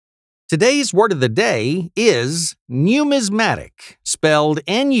Today's word of the day is numismatic, spelled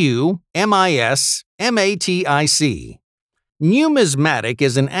Numismatic. Numismatic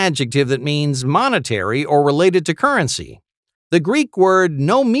is an adjective that means monetary or related to currency. The Greek word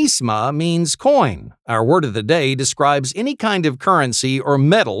nomisma means coin. Our word of the day describes any kind of currency or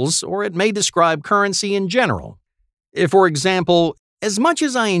metals, or it may describe currency in general. For example, as much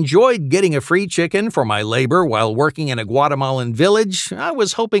as I enjoyed getting a free chicken for my labor while working in a Guatemalan village, I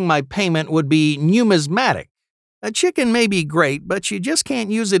was hoping my payment would be numismatic. A chicken may be great, but you just can't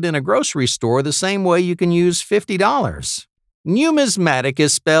use it in a grocery store the same way you can use $50. Numismatic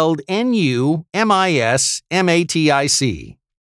is spelled Numismatic.